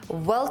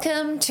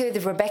Welcome to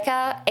the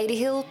Rebecca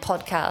Adehill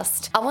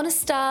Podcast. I want to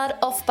start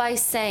off by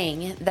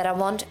saying that I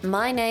want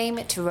my name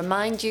to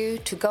remind you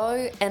to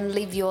go and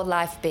live your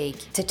life big,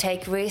 to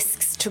take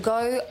risks, to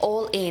go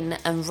all in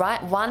and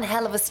write one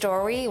hell of a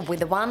story with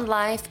the one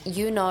life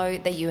you know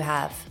that you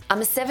have.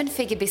 I'm a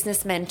 7-figure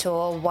business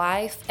mentor,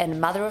 wife, and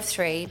mother of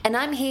 3, and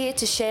I'm here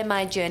to share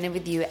my journey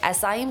with you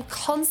as I am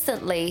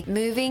constantly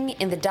moving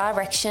in the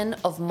direction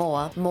of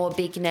more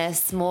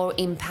bigness, more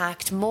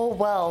impact, more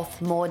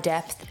wealth, more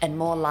depth, and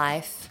more life.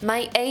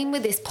 My aim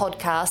with this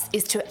podcast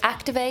is to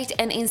activate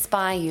and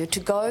inspire you to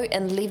go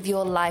and live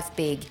your life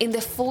big in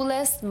the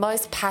fullest,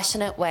 most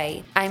passionate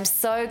way. I'm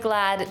so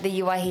glad that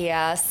you are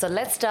here, so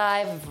let's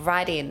dive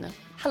right in.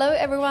 Hello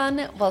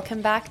everyone,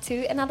 welcome back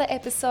to another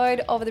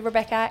episode of the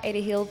Rebecca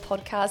Adehill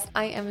Podcast.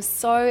 I am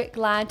so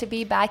glad to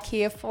be back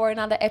here for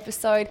another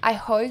episode. I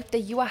hope that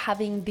you are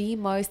having the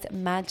most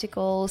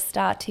magical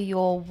start to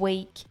your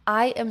week.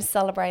 I am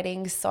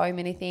celebrating so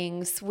many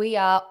things. We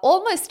are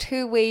almost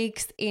 2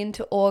 weeks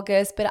into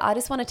August, but I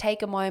just want to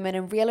take a moment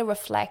and really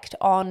reflect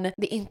on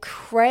the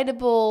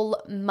incredible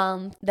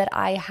month that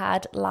I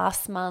had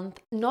last month,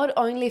 not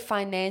only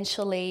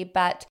financially,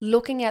 but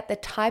looking at the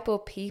type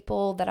of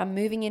people that are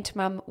moving into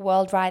my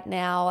world right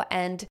now,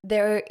 and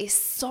there is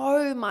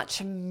so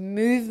much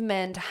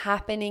movement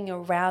happening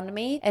around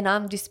me, and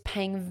I'm just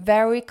paying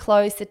very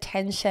close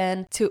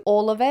attention to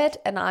all of it,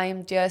 and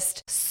I'm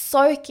just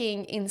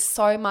soaking in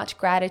so much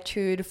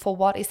gratitude for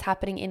what is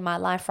happening in my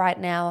life right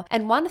now.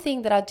 And one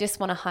thing that I just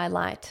want to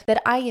highlight,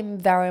 that I am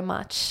very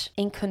much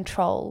in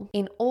control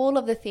in all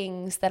of the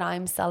things that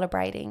I'm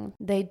celebrating.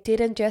 They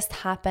didn't just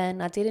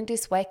happen. I didn't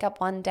just wake up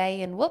one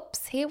day and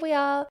whoops, here we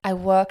are. I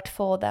worked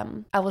for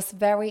them. I was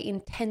very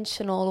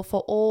intentional for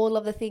all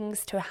of the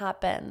things to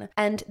happen.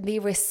 And the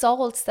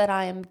results that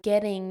I am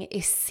getting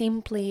is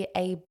simply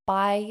a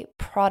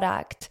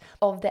byproduct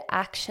of the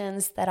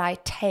actions that I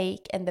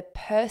take and the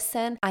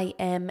person I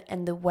am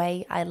and the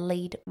way I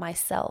lead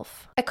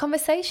myself. A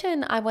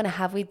conversation I want to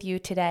have with you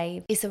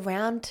today is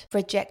around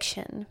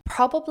rejection.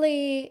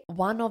 Probably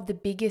one of the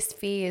biggest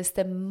fears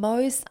that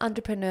most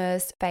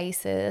entrepreneurs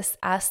faces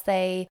as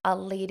they are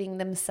leading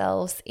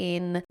themselves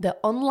in the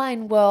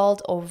online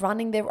world or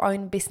running their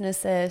own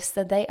businesses,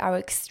 that they are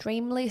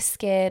extremely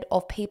scared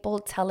of people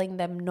telling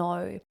them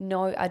no,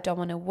 I don't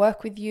want to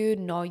work with you.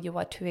 No, you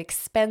are too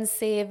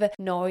expensive.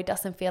 No, it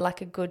doesn't feel like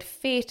a good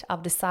fit.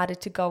 I've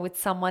decided to go with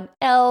someone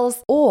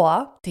else.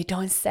 Or they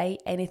don't say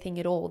anything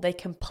at all. They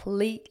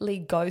completely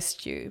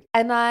ghost you.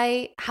 And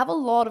I have a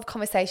lot of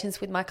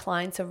conversations with my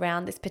clients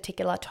around this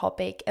particular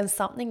topic. And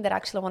something that I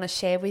actually want to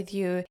share with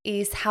you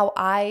is how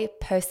I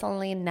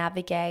personally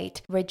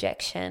navigate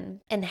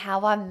rejection and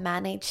how I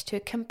managed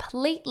to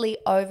completely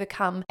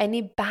overcome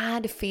any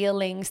bad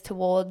feelings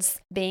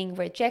towards being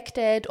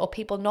rejected or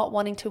people not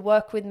wanting to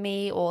work with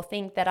me or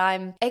think that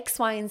I'm X,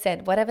 Y, and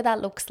Z, whatever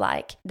that looks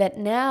like. That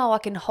now I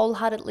can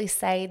wholeheartedly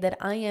say that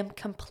I am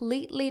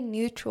completely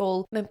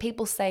neutral when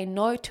people say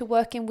no to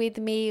working with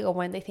me, or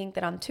when they think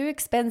that I'm too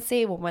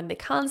expensive, or when they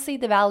can't see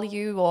the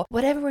value, or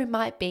whatever it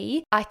might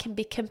be. I can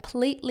be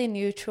completely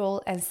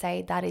neutral and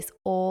say that is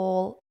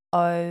all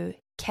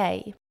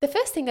okay. The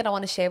first thing that I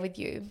want to share with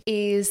you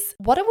is,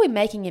 what are we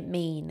making it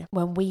mean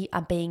when we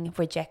are being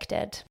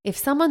rejected? If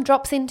someone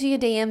drops into your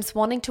DMs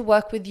wanting to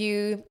work with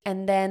you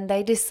and then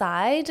they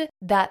decide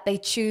that they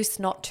choose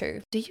not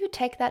to, do you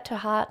take that to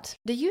heart?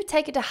 Do you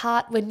take it to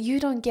heart when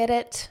you don't get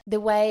it the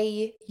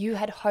way you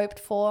had hoped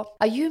for?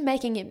 Are you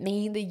making it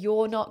mean that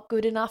you're not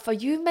good enough? Are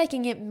you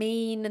making it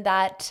mean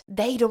that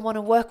they don't want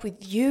to work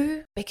with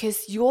you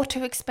because you're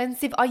too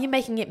expensive? Are you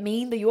making it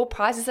mean that your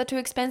prices are too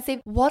expensive?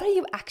 What are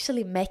you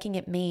actually making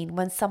it mean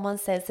when someone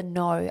says,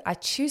 no, I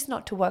choose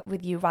not to work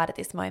with you right at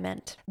this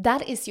moment?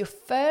 That is your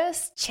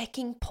first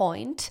checking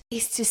point,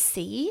 is to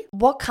see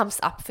what comes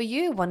up for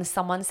you when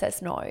someone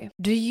says no.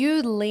 Do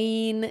you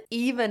lean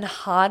even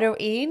harder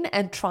in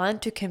and trying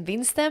to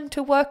convince them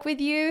to work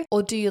with you?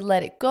 Or do you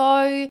let it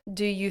go?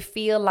 Do you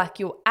feel like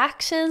your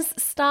actions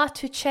start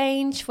to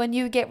change when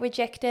you get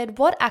rejected?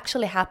 What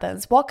actually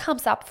happens? What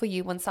comes up for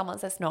you when someone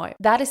says no?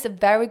 That is a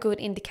very good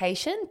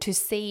indication to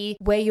see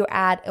where you're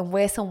at and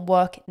where some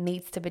work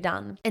needs to be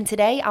done. And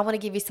today I want to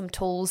give you some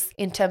tools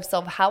in terms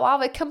of how I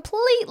would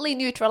completely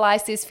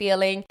neutralize this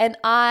feeling. And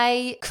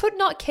I could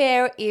not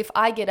care if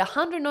I get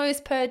 100 no's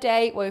per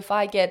day, or if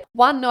I get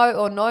 1 no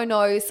or no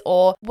no's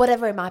or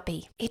whatever it might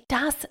be. It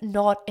does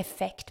not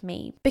affect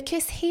me,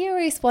 because here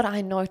is what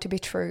I know to be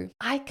true.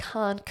 I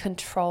can't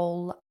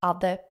control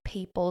other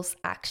people's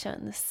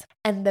actions.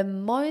 And the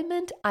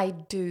moment I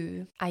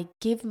do, I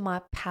give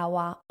my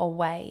power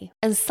away.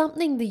 And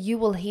something that you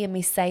will hear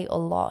me say a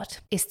lot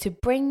is to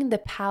bring the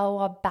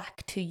power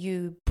back to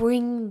you.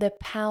 Bring the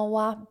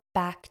power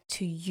back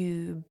to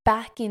you,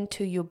 back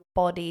into your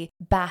body,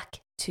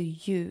 back to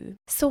you.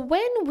 So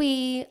when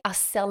we are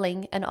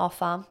selling an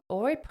offer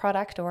or a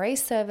product or a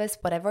service,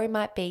 whatever it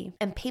might be,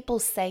 and people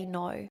say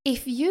no,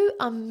 if you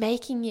are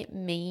making it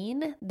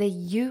mean that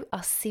you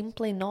are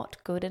simply not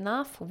good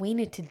enough, we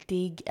need to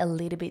dig a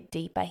little bit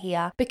deeper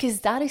here,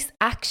 because that is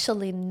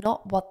actually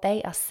not what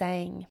they are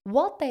saying.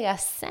 What they are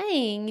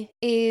saying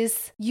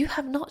is, you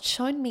have not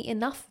shown me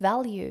enough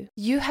value.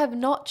 You have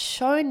not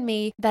shown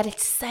me that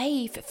it's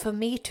safe for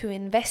me to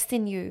invest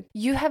in you.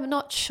 You have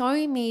not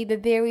shown me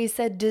that there is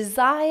a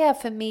desire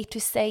for me to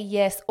say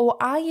yes, or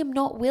I am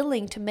not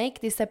willing to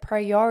make this a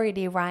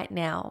priority right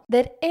now.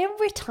 That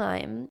every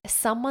time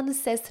someone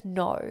says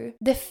no,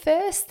 the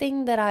first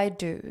thing that I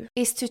do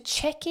is to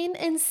check in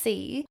and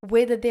see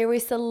whether there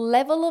is a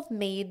level of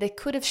me that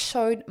could have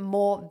showed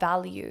more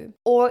value,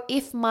 or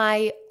if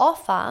my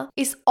offer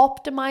is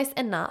optimized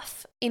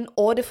enough in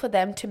order for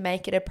them to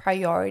make it a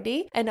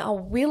priority and are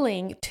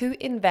willing to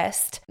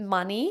invest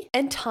money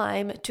and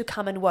time to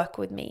come and work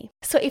with me.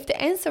 So if the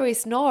answer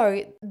is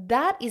no,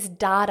 that is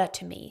data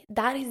to me.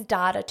 That is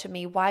data to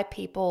me why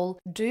people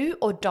do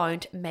or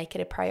don't make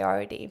it a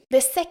priority. The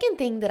second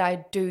thing that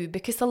I do,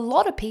 because a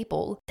lot of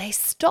people, they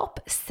stop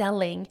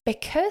selling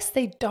because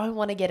they don't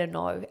want to get a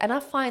no. And I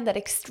find that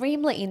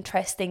extremely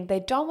interesting. They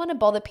don't want to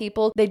bother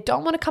people. They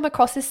don't want to come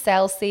across as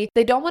salesy.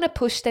 They don't want to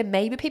push them.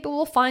 Maybe people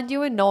will find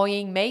you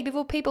annoying. Maybe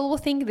people will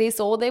think this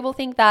or they will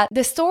think that.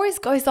 The stories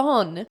goes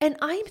on. And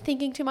I'm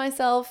thinking to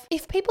myself,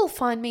 if people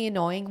find me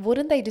annoying,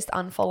 wouldn't they just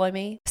unfollow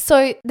me?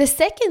 So the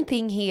second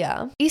thing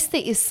here is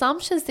the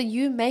assumptions that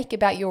you make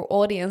about your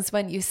audience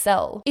when you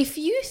sell. If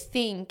you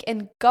think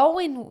and go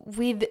in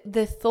with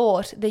the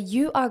thought that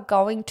you are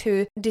going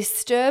to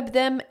disturb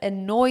them,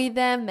 annoy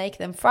them, make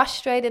them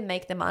frustrated,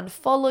 make them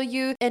unfollow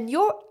you, and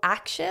your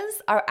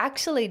actions are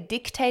actually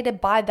dictated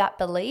by that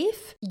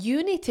belief,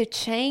 you need to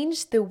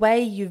change the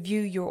way you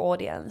view your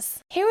audience.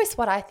 Here is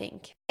what I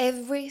think.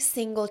 Every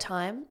single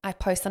time I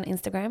post on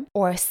Instagram,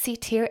 or I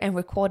sit here and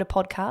record a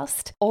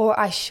podcast, or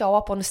I show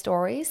up on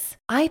stories,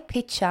 I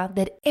picture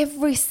that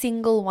every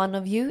single one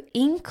of you,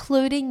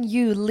 including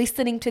you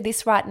listening to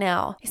this right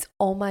now, is,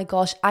 oh my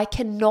gosh, I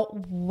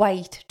cannot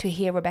wait to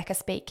hear Rebecca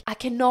speak. I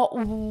cannot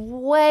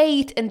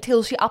wait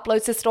until she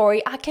uploads a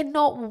story. I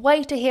cannot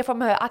wait to hear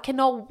from her. I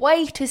cannot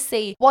wait to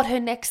see what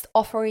her next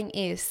offering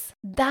is.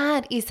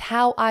 That is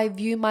how I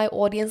view my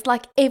audience.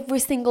 Like every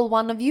single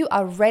one of you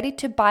are ready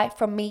to buy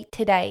from me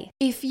today.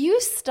 If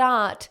you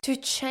start to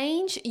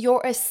change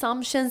your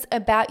assumptions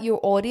about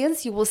your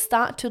audience, you will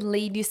start to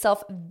lead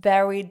yourself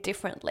very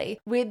differently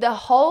with a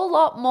whole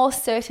lot more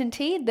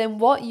certainty than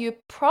what you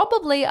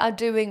probably are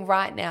doing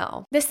right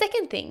now. The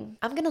second thing,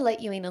 I'm going to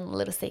let you in on a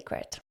little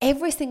secret.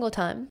 Every single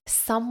time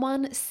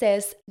someone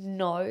says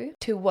no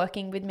to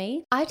working with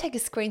me, I take a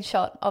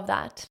screenshot of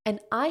that and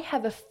I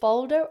have a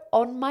folder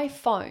on my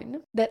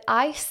phone that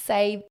I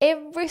save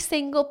every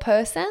single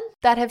person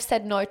that have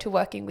said no to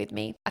working with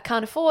me. I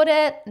can't afford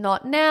it.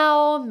 Not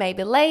now,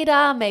 maybe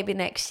later, maybe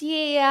next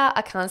year,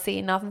 I can't see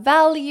enough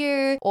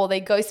value, or they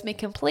ghost me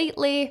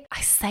completely. I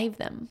save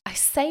them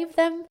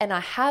and I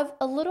have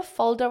a little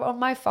folder on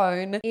my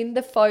phone in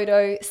the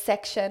photo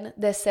section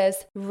that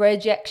says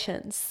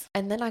rejections.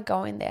 And then I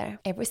go in there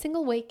every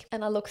single week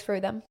and I look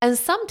through them. And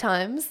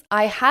sometimes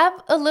I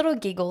have a little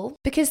giggle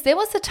because there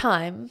was a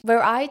time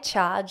where I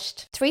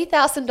charged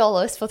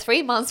 $3,000 for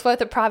 3 months worth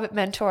of private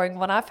mentoring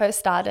when I first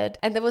started.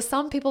 And there were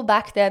some people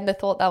back then that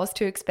thought that was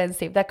too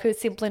expensive. That could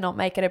simply not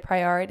make it a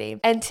priority.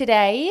 And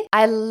today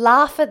I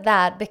laugh at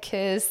that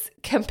because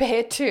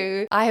compared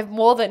to, I have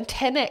more than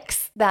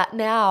 10x that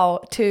now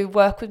to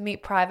work with me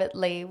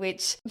privately,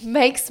 which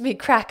makes me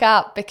crack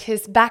up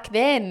because back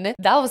then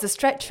that was a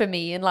stretch for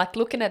me. And like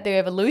looking at the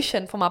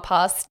evolution for my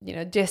past,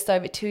 just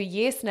over 2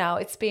 years now,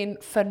 it's been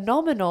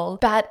phenomenal.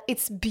 But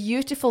it's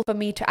beautiful for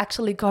me to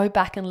actually go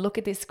back and look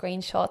at these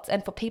screenshots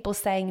and for people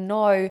saying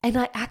no. And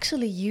I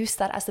actually use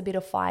that as a bit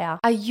of fire.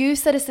 I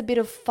use that as a bit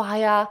of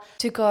fire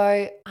to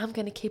go, I'm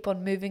going to keep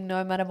on moving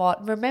no matter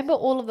what. Remember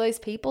all of those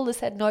people that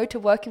said no to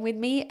working with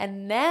me,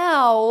 and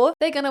now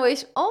they're going to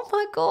wish, oh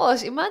my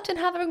gosh, imagine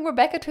having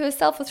Rebecca to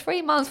herself for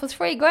 3 months for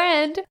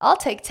 $3,000. I'll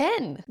take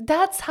 10.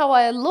 That's how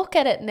I look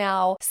at it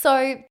now.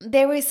 So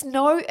there is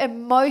no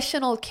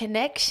emotional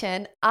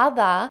connection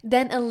other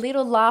than a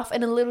little laugh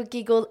and a little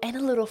giggle and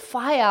a little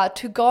fire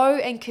to go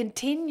and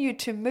continue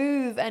to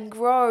move and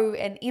grow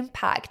and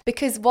impact.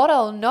 Because what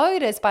I'll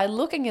notice by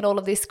looking at all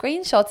of these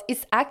screenshots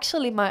is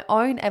actually my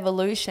own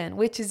evolution,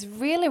 which is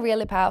really,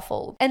 really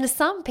powerful. And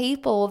some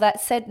people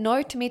that said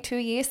no to me 2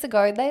 years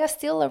ago, they are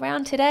still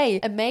around today.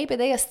 And maybe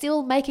they are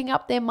still making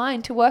up their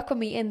mind to work with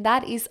me. And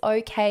that is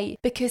okay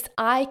because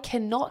I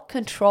cannot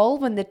control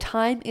when the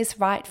time is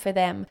right for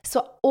them.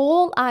 So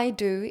all I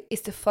do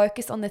is to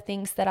focus on the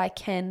things that I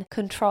can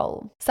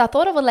control. So I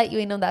thought I would let you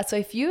in on that. So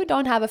if you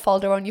don't have a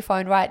folder on your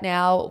phone right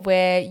now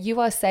where you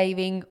are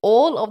saving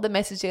all of the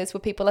messages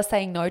where people are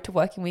saying no to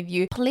working with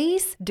you,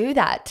 please do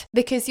that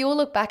because you'll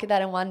look back at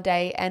that in one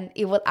day and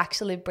it will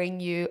actually bring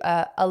you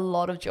a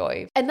lot of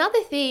joy.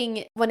 Another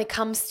thing when it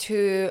comes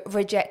to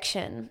rejection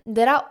rejection,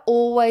 that I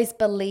always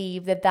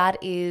believe that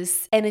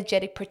is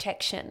energetic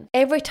protection.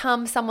 Every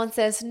time someone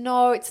says,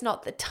 no, it's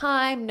not the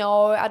time,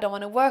 no, I don't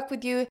want to work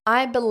with you,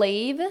 I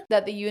believe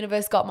that the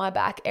universe got my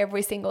back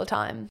every single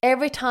time.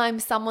 Every time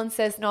someone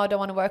says, no, I don't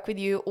want to work with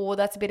you, or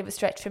that's a bit of a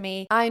stretch for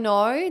me, I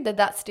know that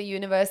that's the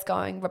universe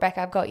going,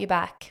 Rebecca, I've got your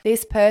back.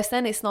 This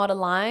person is not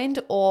aligned,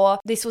 or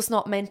this was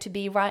not meant to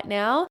be right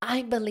now.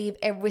 I believe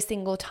every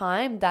single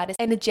time that is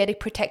energetic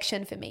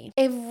protection for me.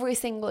 Every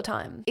single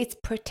time. It's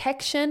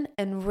protection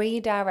and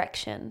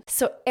redirection.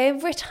 So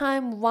every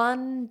time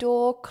one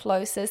door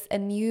closes, a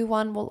new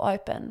one will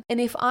open. And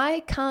if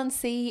I can't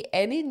see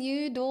any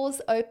new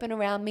doors open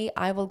around me,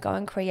 I will go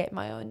and create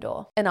my own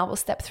door and I will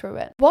step through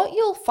it. What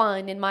you'll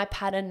find in my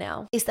pattern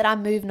now is that I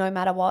move no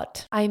matter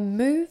what. I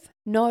move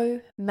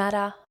no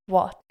matter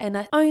what, and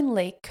I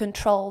only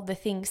control the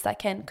things I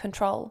can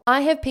control.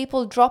 I have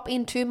people drop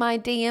into my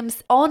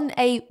DMs on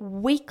a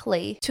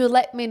weekly to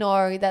let me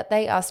know that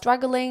they are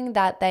struggling,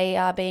 that they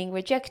are being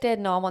rejected,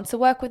 no one wants to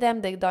work with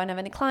them, they don't have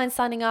any clients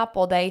signing up,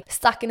 or they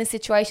stuck in a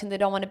situation they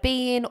don't want to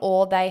be in,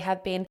 or they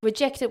have been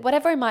rejected,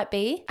 whatever it might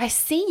be. I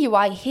see you,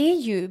 I hear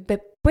you,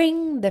 but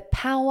bring the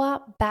power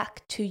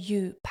back to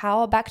you.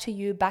 Power back to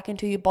you, back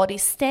into your body.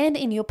 Stand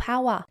in your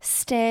power.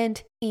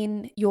 Stand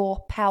in your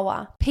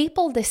power.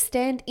 People that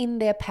stand in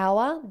their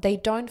power, they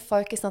don't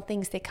focus on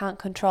things they can't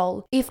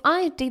control. If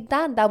I did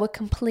that, that would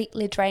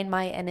completely drain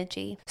my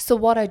energy. So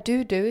what I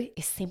do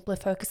is simply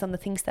focus on the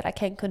things that I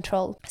can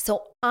control.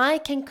 So I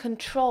can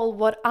control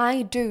what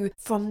I do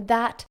from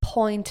that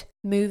point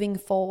moving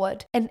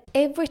forward. And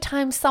every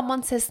time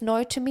someone says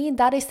no to me,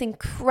 that is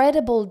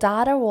incredible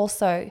data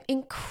also.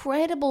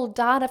 Incredible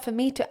data for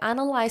me to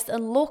analyze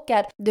and look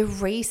at the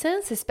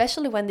reasons,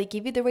 especially when they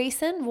give you the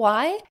reason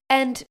why.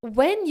 And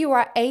when you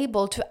are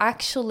able to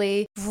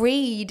actually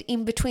read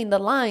in between the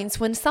lines,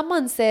 when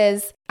someone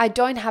says, I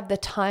don't have the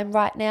time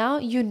right now,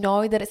 you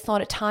know that it's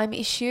not a time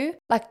issue.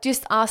 Like,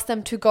 just ask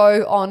them to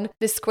go on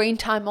the screen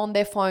time on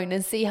their phone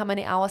and see how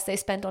many hours they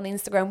spent on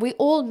Instagram. We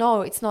all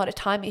know it's not a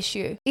time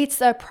issue.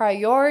 It's a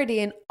priority.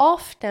 And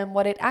often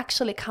what it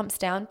actually comes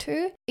down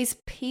to is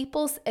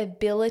people's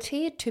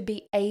ability to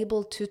be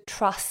able to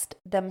trust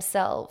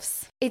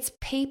themselves. It's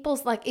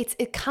people's,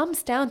 it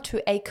comes down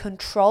to a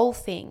control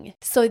thing.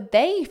 So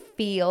they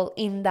feel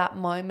in that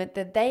moment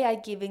that they are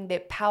giving their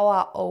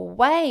power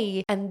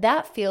away, and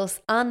that feels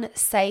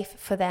unsafe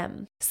for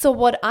them. So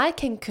what I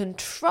can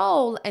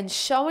control and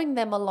showing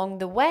them along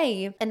the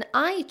way, and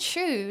I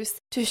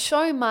choose to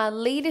show my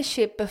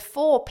leadership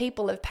before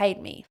people have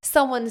paid me.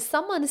 So when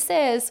someone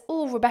says,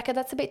 oh, Rebecca,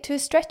 that's a bit too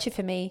stretchy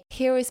for me,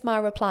 here is my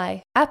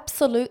reply.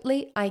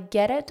 Absolutely, I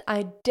get it.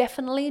 I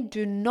definitely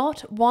do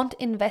not want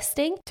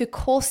investing to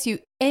cause you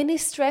any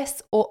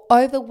stress or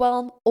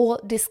overwhelm or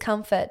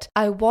discomfort.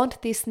 I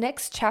want this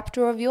next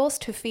chapter of yours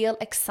to feel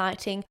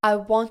exciting. I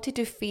want it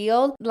to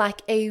feel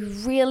like a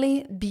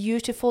really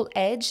beautiful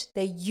edge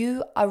that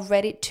you are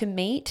ready to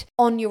meet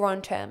on your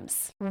own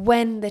terms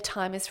when the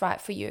time is right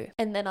for you.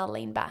 And then I'll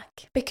lean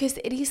back, because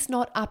it is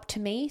not up to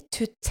me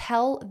to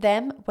tell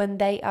them when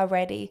they are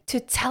ready, to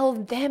tell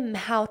them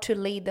how to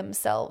lead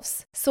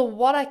themselves. So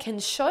what I can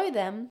show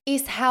them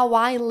is how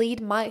I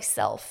lead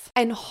myself.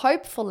 And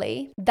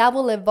hopefully that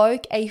will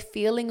evoke a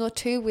feeling or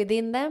two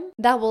within them,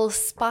 that will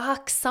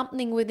spark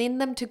something within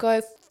them to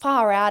go,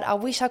 far out, I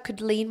wish I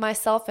could lead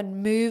myself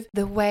and move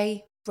the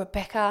way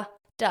Rebecca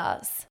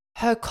does.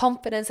 Her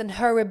confidence and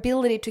her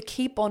ability to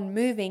keep on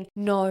moving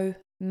no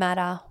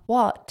matter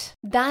what.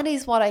 That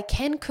is what I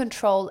can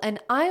control, and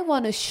I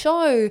want to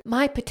show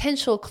my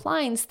potential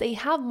clients they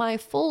have my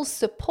full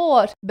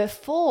support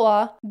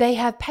before they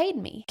have paid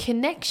me.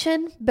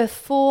 Connection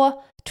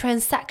before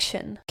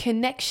transaction.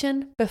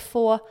 Connection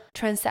before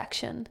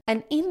transaction.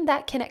 And in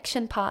that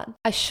connection part,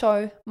 I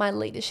show my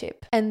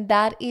leadership. And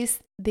that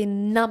is the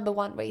number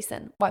one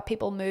reason why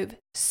people move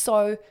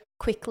so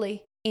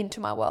quickly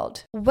into my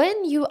world.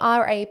 When you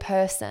are a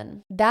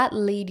person that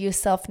lead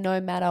yourself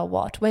no matter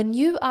what, when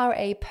you are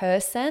a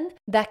person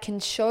that can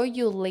show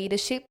your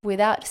leadership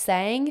without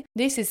saying,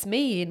 this is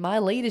me in my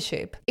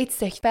leadership,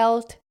 it's a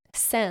felt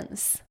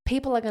sense.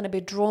 People are going to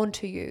be drawn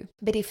to you.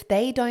 But if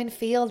they don't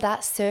feel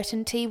that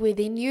certainty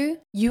within you,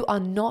 you are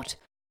not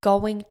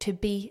going to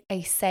be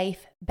a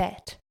safe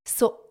bet.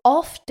 So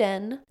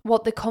often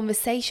what the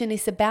conversation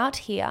is about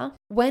here,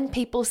 when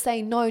people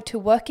say no to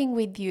working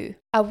with you,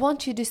 I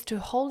want you just to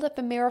hold up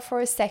a mirror for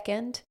a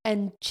second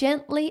and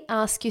gently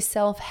ask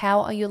yourself,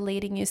 how are you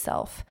leading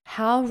yourself?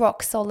 How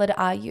rock solid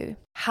are you?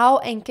 How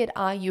anchored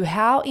are you?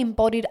 How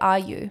embodied are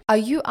you? Are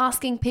you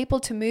asking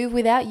people to move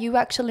without you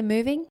actually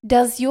moving?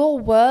 Does your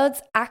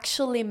words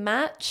actually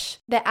match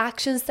the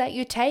actions that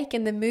you take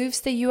and the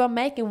moves that you are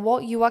making,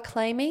 what you are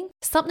claiming?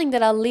 Something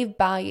that I live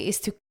by is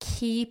to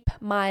keep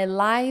my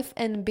life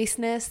and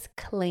business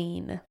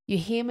clean. You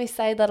hear me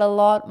say that a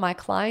lot. My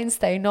clients,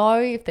 they know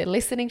if they're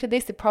listening to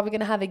this, they're probably going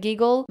to have a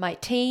giggle. My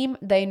team,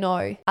 they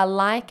know. I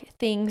like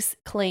things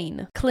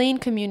clean. Clean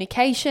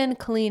communication,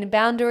 clean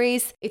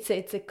boundaries. It's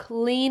a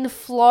clean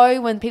flow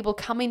flow when people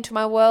come into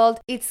my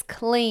world. It's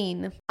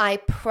clean. I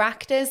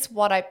practice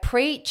what I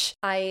preach.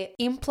 I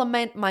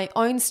implement my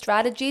own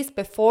strategies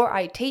before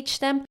I teach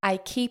them. I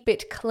keep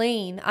it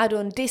clean. I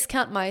don't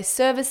discount my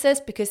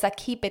services because I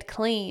keep it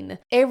clean.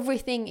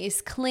 Everything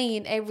is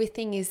clean.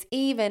 Everything is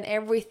even.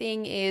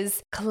 Everything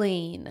is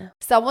clean.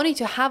 So I want you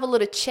to have a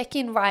little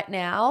check-in right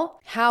now.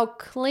 How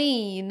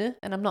clean,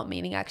 and I'm not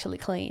meaning actually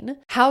clean,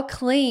 how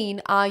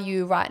clean are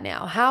you right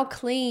now? How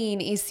clean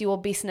is your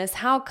business?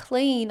 How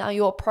clean are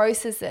your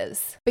processes?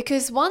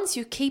 Because once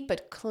you keep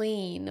it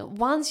clean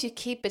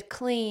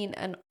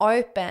and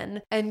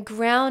open and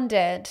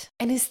grounded,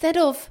 and instead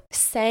of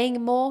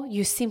saying more,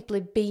 you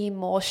simply be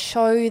more.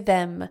 Show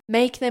them,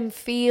 make them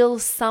feel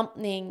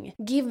something,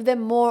 give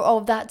them more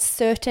of that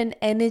certain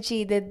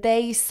energy that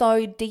they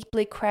so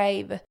deeply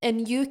crave.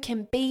 And you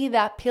can be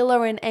that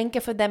pillar and anchor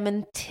for them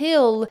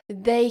until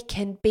they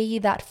can be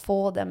that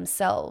for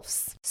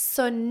themselves.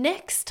 So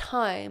next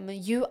time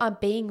you are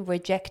being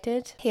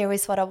rejected, here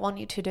is what I want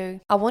you to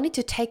do. I want you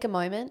to take a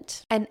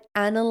moment and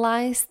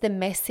analyze the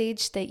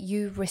message that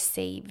you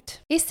received.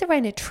 Is there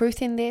any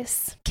truth in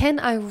this? Can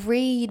I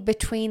read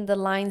between the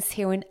lines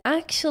here and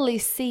actually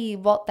see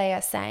what they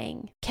are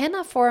saying? Can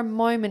I for a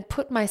moment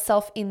put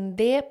myself in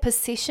their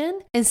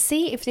position and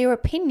see if their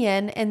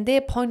opinion and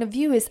their point of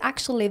view is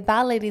actually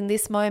valid in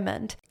this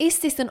moment? Is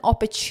this an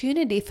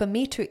opportunity for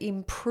me to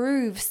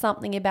improve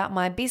something about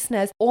my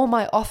business or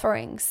my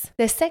offerings?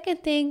 The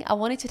second thing, I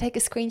want you to take a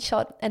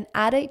screenshot and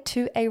add it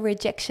to a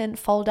rejection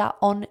folder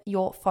on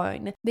your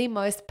phone. The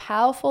most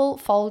powerful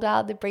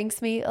folder that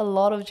brings me a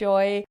lot of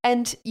joy.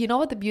 And you know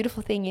what the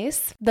beautiful thing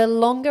is? The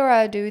longer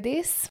I do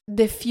this,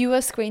 the fewer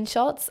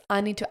screenshots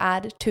I need to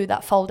add to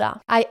that folder.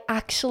 I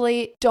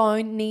actually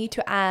don't need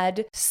to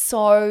add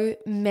so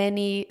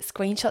many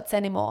screenshots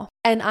anymore.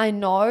 And I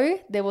know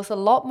there was a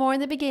lot more in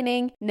the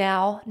beginning,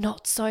 now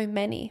not so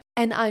many.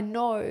 And I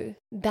know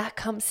that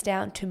comes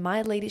down to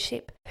my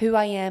leadership, who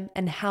I am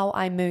and how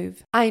I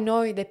move. I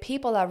know that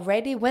people are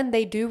ready when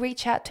they do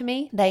reach out to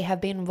me. They have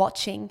been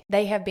watching.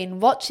 They have been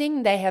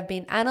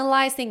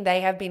analyzing, they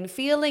have been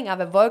feeling.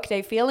 I've evoked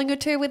a feeling or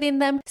two within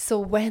them. So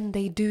when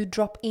they do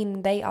drop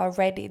in, they are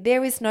ready.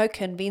 There is no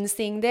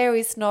convincing. There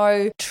is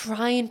no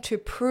trying to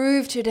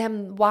prove to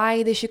them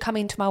why they should come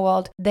into my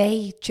world.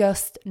 They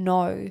just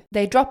know.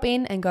 They drop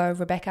in and go,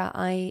 Rebecca,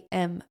 I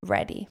am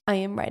ready. I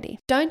am ready.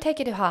 Don't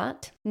take it to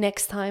heart.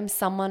 Next time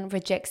someone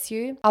rejects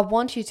you, I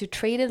want you to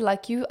treat it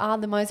like you are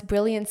the most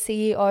brilliant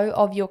CEO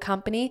of your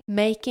company,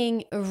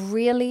 making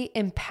really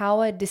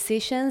empowered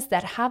decisions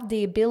that have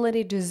the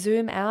ability to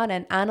zoom out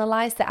and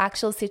analyze the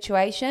actual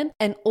situation,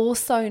 and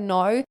also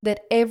know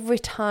that every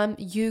time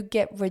you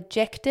get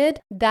rejected,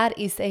 that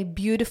is a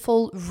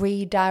beautiful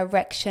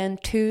redirection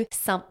to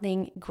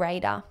something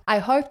greater. I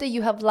hope that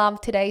you have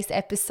loved today's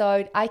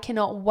episode. I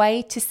cannot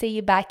wait to see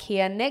you back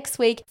here next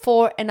week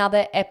for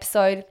another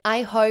episode.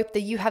 I hope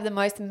that you have the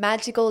most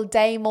magical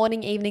day,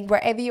 morning, evening,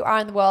 wherever you are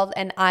in the world,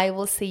 and I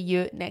will see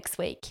you next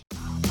week.